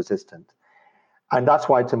antimicrobial resistance. And that's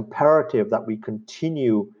why it's imperative that we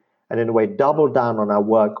continue and in a way double down on our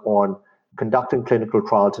work on conducting clinical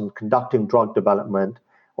trials and conducting drug development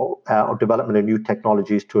or development of new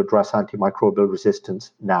technologies to address antimicrobial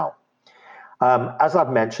resistance now. As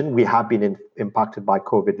I've mentioned, we have been impacted by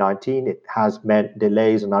COVID-19. It has meant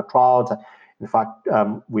delays in our trials. In fact,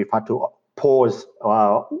 we've had to pause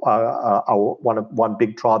one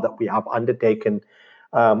big trial that we have undertaken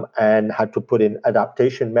and had to put in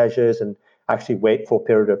adaptation measures and actually wait for a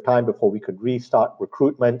period of time before we could restart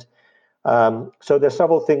recruitment. So there's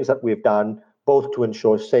several things that we've done, both to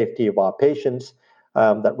ensure safety of our patients,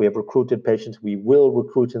 that we have recruited patients we will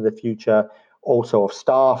recruit in the future, also of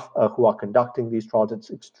staff who are conducting these trials.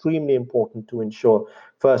 It's extremely important to ensure,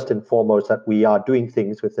 first and foremost, that we are doing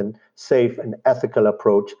things with a safe and ethical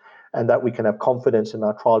approach and that we can have confidence in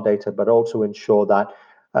our trial data, but also ensure that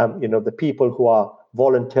the people who are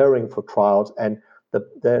volunteering for trials and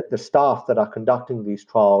the staff that are conducting these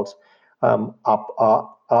trials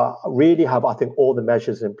really have, I think, all the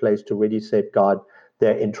measures in place to really safeguard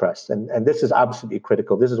their interests. And this is absolutely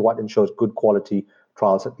critical. This is what ensures good quality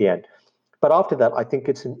trials at the end. But after that, I think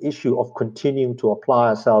it's an issue of continuing to apply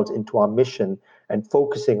ourselves into our mission and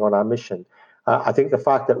focusing on our mission. I think the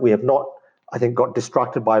fact that we have not, got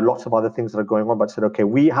distracted by lots of other things that are going on, but said, okay,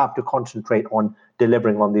 we have to concentrate on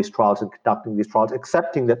delivering on these trials and conducting these trials,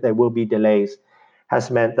 accepting that there will be delays, has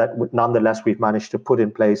meant that nonetheless, we've managed to put in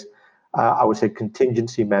place, I would say,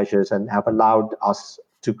 contingency measures and have allowed us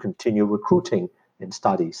to continue recruiting in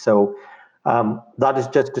studies. So that is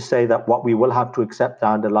just to say that what we will have to accept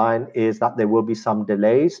down the line is that there will be some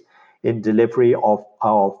delays in delivery of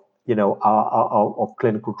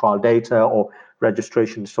clinical trial data or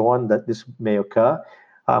registration and so on, that this may occur.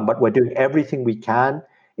 But we're doing everything we can,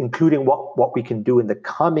 including what we can do in the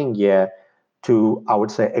coming year to, I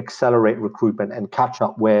would say, accelerate recruitment and catch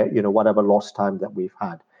up where, whatever lost time that we've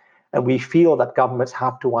had. And we feel that governments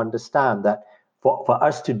have to understand that for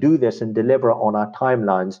us to do this and deliver on our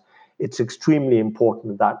timelines, it's extremely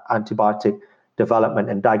important that antibiotic development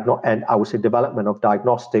and I would say development of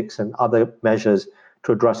diagnostics and other measures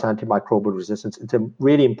to address antimicrobial resistance. It's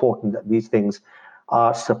really important that these things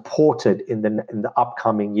are supported in the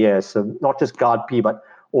upcoming years. So not just GARP, but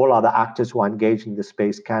all other actors who are engaged in this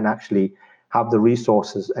space can actually have the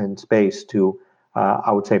resources and space to,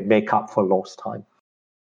 I would say, make up for lost time.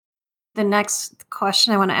 The next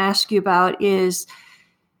question I want to ask you about is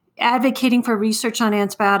advocating for research on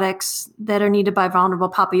antibiotics that are needed by vulnerable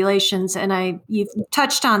populations. And you've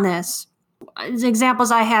touched on this. The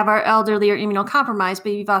examples I have are elderly or immunocompromised,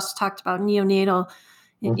 but you've also talked about neonatal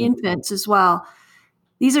infants as well.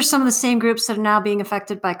 These are some of the same groups that are now being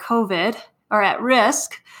affected by COVID or at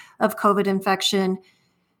risk of COVID infection.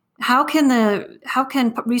 How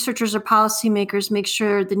can researchers or policymakers make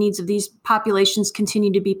sure the needs of these populations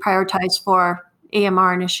continue to be prioritized for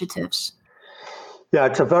AMR initiatives? Yeah,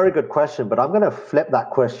 it's a very good question, but I'm going to flip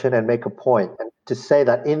that question and make a point and to say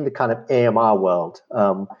that in the kind of AMR world,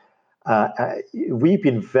 we've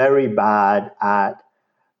been very bad at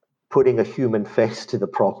putting a human face to the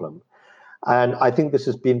problem. And I think this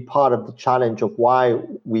has been part of the challenge of why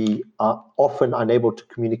we are often unable to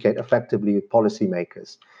communicate effectively with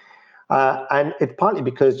policymakers. And it's partly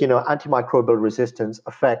because, antimicrobial resistance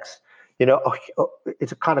affects,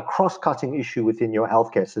 it's a kind of cross-cutting issue within your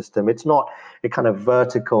healthcare system. It's not a kind of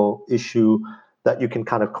vertical issue that you can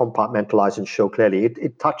kind of compartmentalize and show clearly.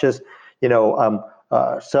 It touches,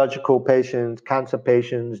 surgical patients, cancer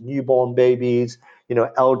patients, newborn babies,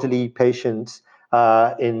 elderly patients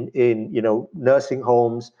in nursing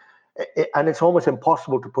homes. And it's almost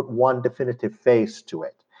impossible to put one definitive face to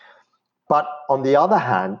it. But on the other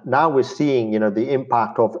hand, now we're seeing, the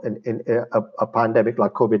impact of a pandemic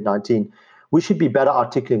like COVID-19. We should be better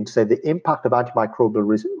articulating to say the impact of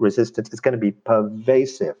antimicrobial resistance is going to be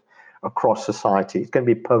pervasive across society. It's going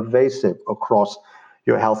to be pervasive across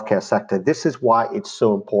your healthcare sector. This is why it's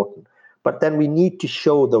so important. But then we need to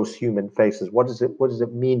show those human faces. What does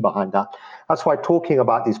it mean behind that? That's why talking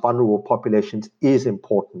about these vulnerable populations is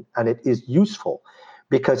important and it is useful,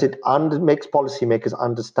 because it makes policymakers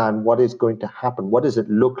understand what is going to happen, what does it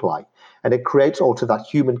look like, and it creates also that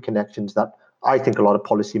human connections that I think a lot of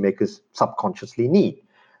policymakers subconsciously need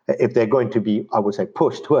if they're going to be, I would say,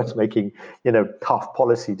 pushed towards making tough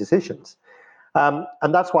policy decisions.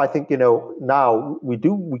 And that's why I think, now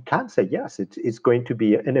we can say, yes, it's going to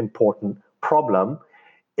be an important problem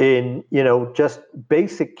in, just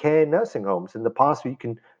basic care nursing homes. In the past, we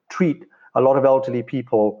can treat a lot of elderly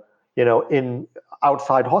people, in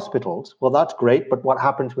outside hospitals. Well, that's great, but what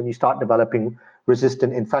happens when you start developing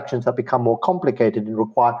resistant infections that become more complicated and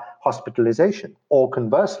require hospitalization? Or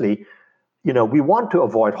conversely, we want to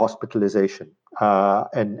avoid hospitalization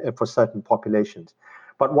and for certain populations.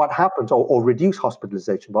 But what happens, or reduce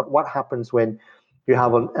hospitalization? But what happens when you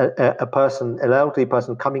have a person, an elderly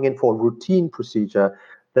person, coming in for a routine procedure,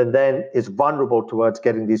 then is vulnerable towards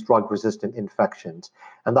getting these drug-resistant infections,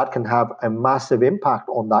 and that can have a massive impact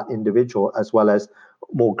on that individual as well as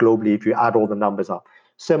more globally if you add all the numbers up.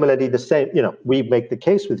 Similarly, the same, we make the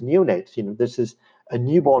case with neonates. This is a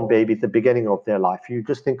newborn baby at the beginning of their life. You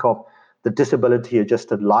just think of the disability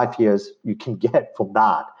adjusted life years you can get from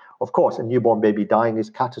that. Of course, a newborn baby dying is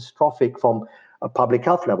catastrophic from a public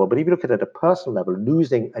health level, but if you look at it at a personal level,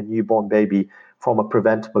 losing a newborn baby from a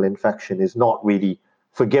preventable infection is not really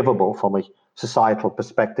forgivable from a societal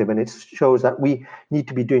perspective, and it shows that we need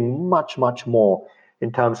to be doing much, much more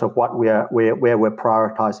in terms of where we're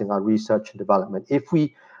prioritizing our research and development. If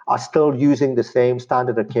we are still using the same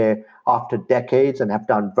standard of care after decades and have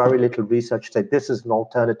done very little research to say this is an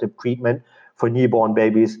alternative treatment for newborn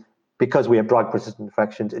babies because we have drug-resistant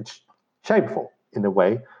infections, it's shameful in a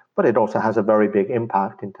way, but it also has a very big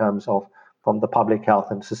impact in terms of from the public health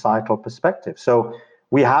and societal perspective. So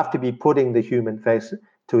we have to be putting the human face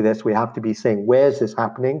to this. We have to be saying, where's this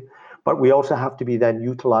happening? But we also have to be then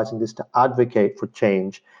utilizing this to advocate for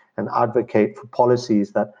change and advocate for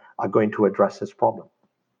policies that are going to address this problem.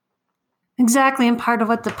 Exactly. And part of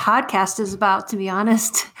what the podcast is about, to be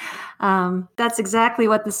honest. That's exactly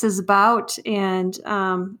what this is about. And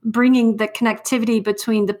bringing the connectivity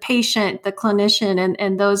between the patient, the clinician,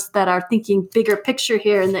 and those that are thinking bigger picture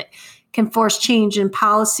here and that can force change in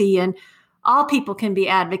policy. And all people can be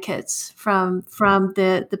advocates from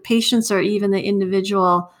the patients or even the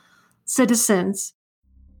individual citizens.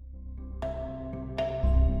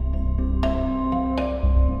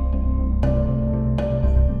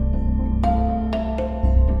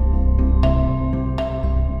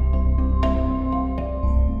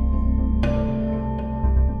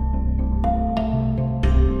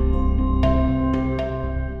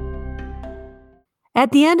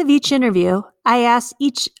 At the end of each interview, I ask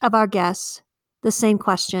each of our guests the same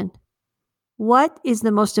question. What is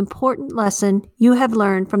the most important lesson you have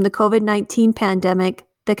learned from the COVID-19 pandemic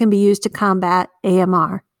that can be used to combat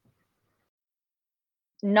AMR?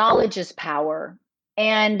 Knowledge is power,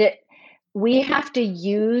 and we have to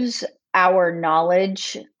use our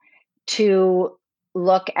knowledge to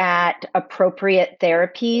look at appropriate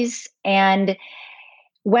therapies. And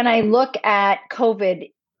when I look at COVID,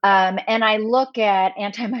 and I look at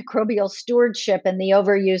antimicrobial stewardship and the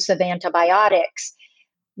overuse of antibiotics,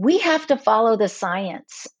 we have to follow the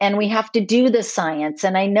science and we have to do the science.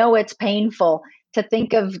 And I know it's painful to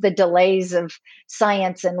think of the delays of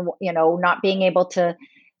science and not being able to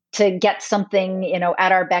get something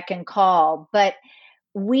at our beck and call, but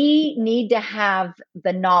we need to have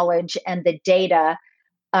the knowledge and the data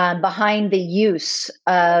behind the use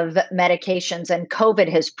of medications, and COVID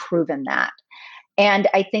has proven that. And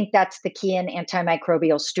I think that's the key in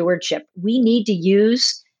antimicrobial stewardship. We need to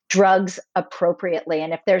use drugs appropriately.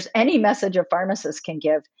 And if there's any message a pharmacist can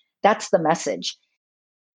give, that's the message.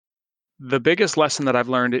 The biggest lesson that I've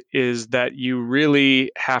learned is that you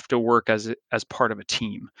really have to work as part of a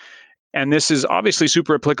team. And this is obviously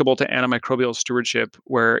super applicable to antimicrobial stewardship,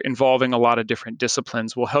 where involving a lot of different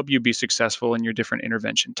disciplines will help you be successful in your different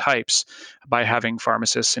intervention types. By having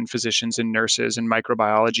pharmacists and physicians and nurses and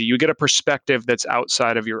microbiology, you get a perspective that's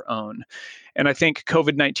outside of your own. And I think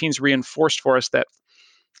COVID-19 has reinforced for us that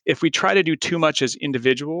if we try to do too much as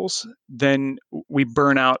individuals, then we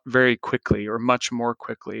burn out very quickly or much more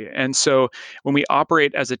quickly. And so when we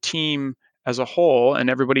operate as a team as a whole and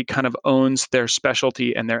everybody kind of owns their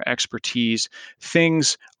specialty and their expertise,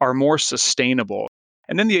 things are more sustainable.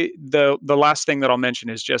 And then the last thing that I'll mention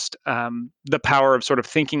is just the power of sort of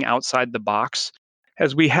thinking outside the box.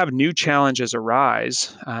 As we have new challenges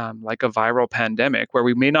arise, like a viral pandemic, where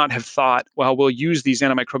we may not have thought, well, we'll use these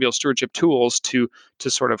antimicrobial stewardship tools to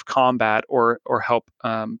sort of combat or help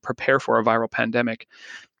prepare for a viral pandemic.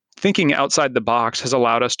 Thinking outside the box has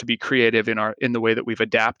allowed us to be creative in the way that we've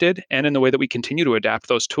adapted and in the way that we continue to adapt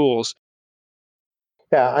those tools.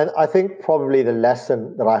 Yeah, I think probably the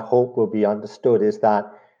lesson that I hope will be understood is that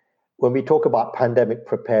when we talk about pandemic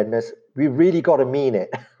preparedness, we really got to mean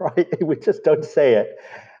it, right? We just don't say it.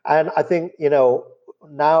 And I think,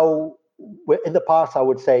 now in the past, I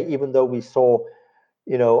would say, even though we saw,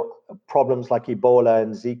 problems like Ebola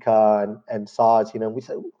and Zika and SARS, we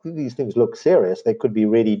said these things look serious. They could be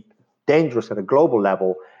really dangerous at a global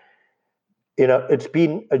level. It's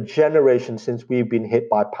been a generation since we've been hit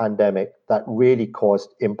by a pandemic that really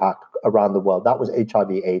caused impact around the world. That was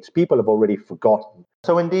HIV/AIDS. People have already forgotten.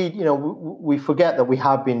 So indeed, we forget that we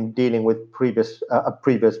have been dealing with a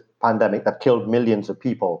previous pandemic that killed millions of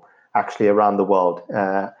people actually around the world.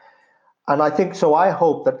 And I think so. I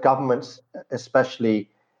hope that governments, especially,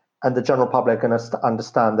 and the general public, can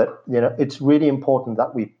understand that it's really important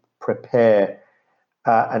that we prepare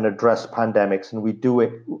and address pandemics, and we do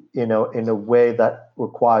it in a way that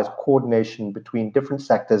requires coordination between different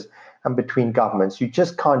sectors and between governments. You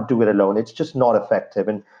just can't do it alone. It's just not effective,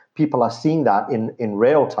 and people are seeing that in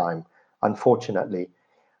real time, unfortunately.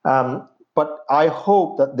 But I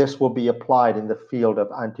hope that this will be applied in the field of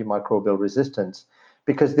antimicrobial resistance,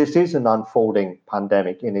 because this is an unfolding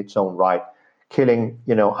pandemic in its own right, killing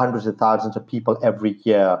hundreds of thousands of people every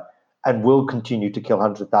year, and will continue to kill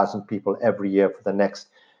hundreds of thousands of people every year for the next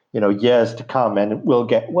years to come, and it will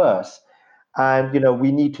get worse. And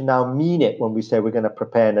we need to now mean it when we say we're going to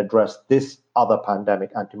prepare and address this other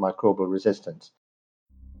pandemic, antimicrobial resistance.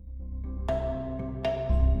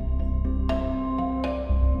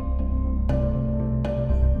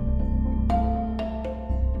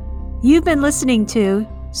 You've been listening to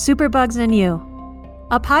Superbugs and You,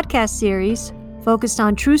 a podcast series focused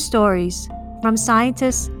on true stories from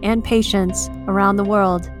scientists and patients around the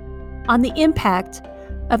world on the impact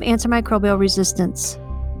of antimicrobial resistance.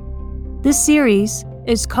 This series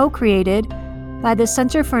is co-created by the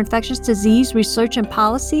Center for Infectious Disease Research and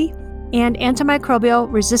Policy and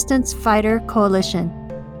Antimicrobial Resistance Fighter Coalition.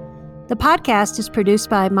 The podcast is produced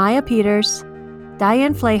by Maya Peters,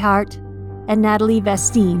 Diane Flahart, and Natalie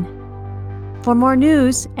Vestine. For more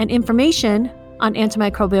news and information on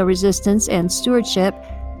antimicrobial resistance and stewardship,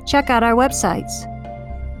 check out our websites,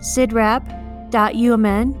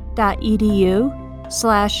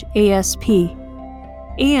 cidrap.umn.edu/ASP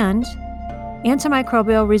and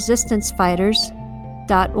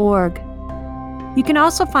antimicrobialresistancefighters.org. You can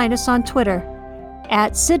also find us on Twitter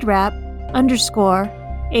at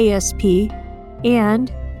cidrap_ASP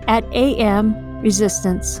and at AM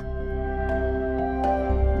Resistance.